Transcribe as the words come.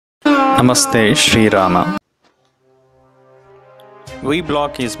Namaste Sri Rama. V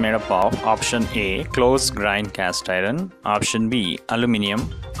block is made up of option A close grind cast iron, option B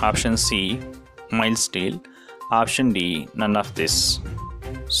aluminium, option C mild steel, option D none of this.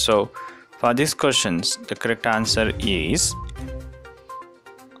 So for these questions the correct answer is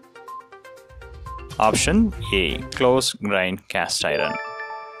option A close grind cast iron.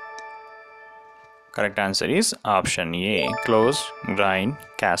 Correct answer is option A close grind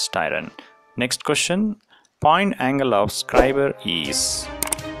cast iron. Next question, point angle of scriber is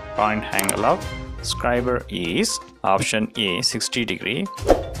option A 60 degree,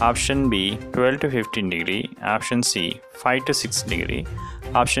 option B 12 to 15 degree, option C 5 to 6 degree,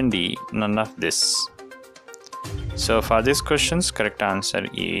 option D none of this. So for these questions correct answer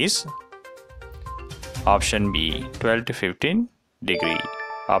is option B 12 to 15 degree.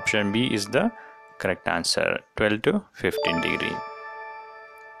 Option B is the correct answer, 12 to 15 degree.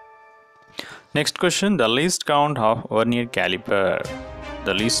 Next question, the least count of vernier caliper.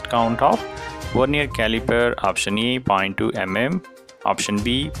 The least count of vernier caliper, option A 0.2 mm, option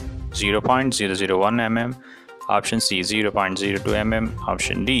B 0.001 mm, option C 0.02 mm,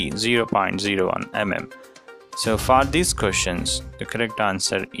 option D 0.01 mm. So for these questions the correct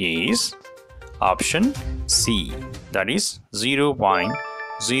answer is option C, that is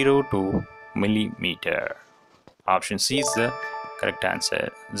 0.02 millimeter. Option C is the correct answer,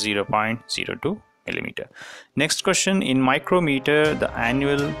 0.02 millimeter. Next question, in micrometer the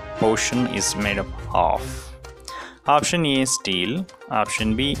anvil portion is made up of option A steel,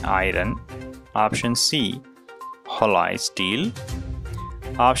 option B iron, option C alloy steel,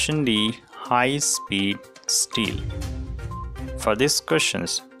 option D high speed steel. For these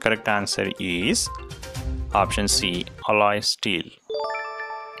questions correct answer is option C alloy steel.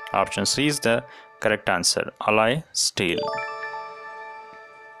 Option C is the correct answer, alloy steel.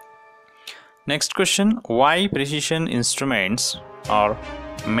 Next question, why precision instruments are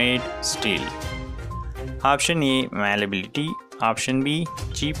made steel? Option A malleability, option B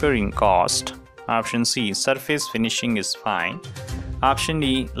cheaper in cost, option C surface finishing is fine, option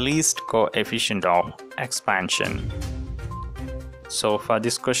D least coefficient of expansion. So for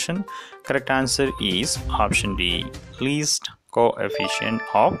this question correct answer is option D, least coefficient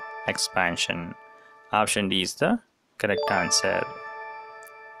of expansion. Option D is the correct answer.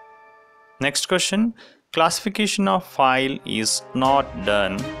 Next question, classification of file is not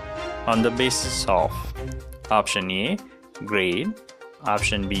done on the basis of option A grade,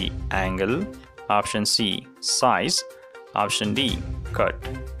 option B angle, option C size, option D cut.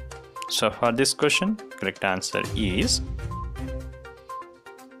 So for this question correct answer is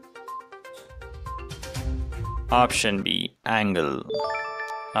option B angle.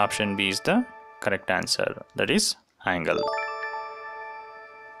 Option B is the correct answer, that is angle.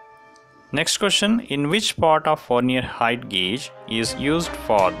 Next question, in which part of vernier height gauge is used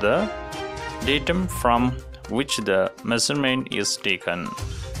for the datum from which the measurement is taken?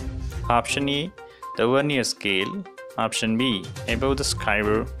 Option A the vernier scale, option B above the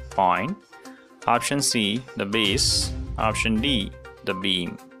scriber point, option C the base, option D the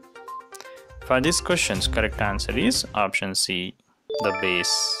beam. For these questions correct answer is option C, the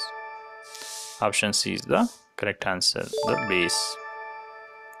base. Option C is the correct answer, the base.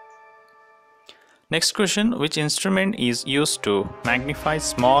 Next question, which instrument is used to magnify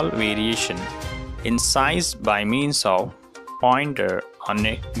small variation in size by means of pointer on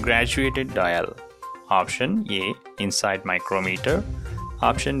a graduated dial? Option A inside micrometer,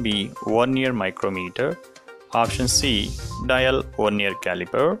 option B vernier micrometer, option C dial vernier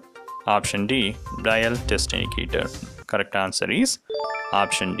caliper, option D dial test indicator. Correct answer is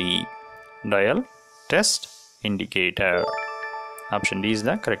option D, dial test indicator. Option D is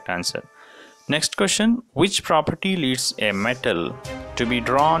the correct answer. Next question, which property leads a metal to be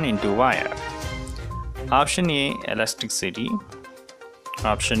drawn into wire? Option A elasticity,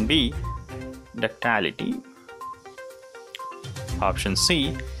 option B ductility, option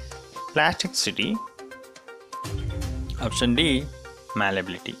C plasticity, option D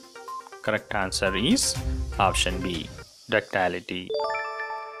malleability. Correct answer is option B, ductility.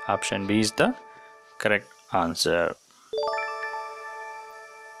 Option B is the correct answer.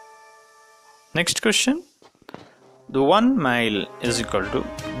 Next question, the 1 mile is equal to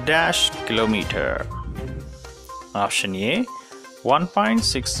dash kilometer. Option A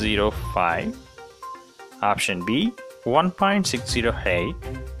 1.605, option B 1.608,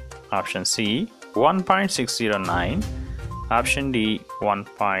 option C 1.609, option D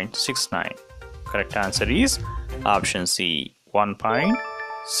 1.69. Correct answer is option C,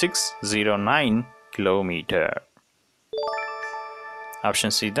 1.609 kilometer.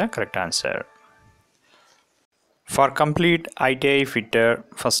 Option C, the correct answer. For complete ITI Fitter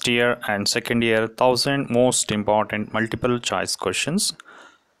first year and second year 1000 most important multiple choice questions,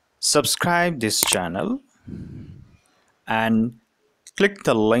 subscribe this channel and click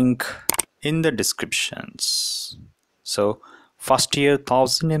the link in the descriptions. So first year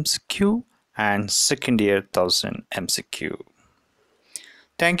 1000 MCQ and second year 1000 MCQ.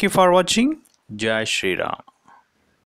 Thank you for watching. Jai Shri Ram.